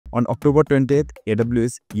On October 20th,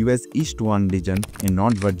 AWS US East 1 region in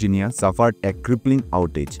North Virginia suffered a crippling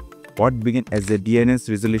outage. What began as a DNS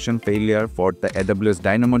resolution failure for the AWS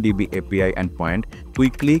DynamoDB API endpoint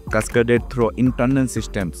quickly cascaded through internal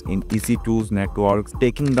systems in EC2's networks,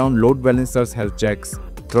 taking down load balancers' health checks,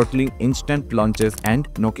 throttling instant launches, and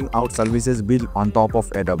knocking out services built on top of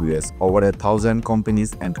AWS. Over 1,000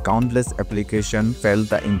 companies and countless applications felt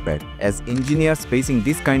the impact. As engineers facing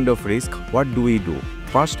this kind of risk, what do we do?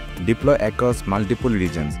 First, deploy across multiple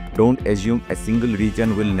regions. Don't assume a single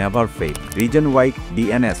region will never fail. Region-wide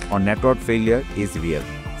DNS or network failure is real.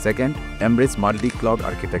 Second, embrace multi-cloud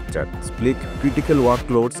architecture. Split critical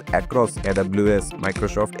workloads across AWS,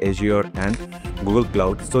 Microsoft Azure, and Google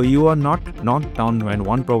Cloud so you are not knocked down when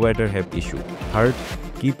one provider has issue. Third,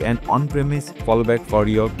 keep an on-premise fallback for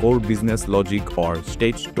your core business logic or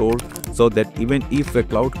state store so that even if the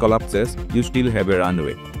cloud collapses, you still have a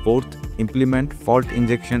runway. Fourth, implement fault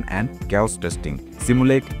injection and chaos testing.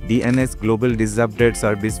 Simulate DNS global disrupted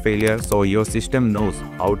service failure so your system knows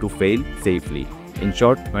how to fail safely. In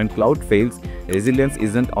short, when cloud fails, resilience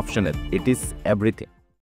isn't optional, it is everything.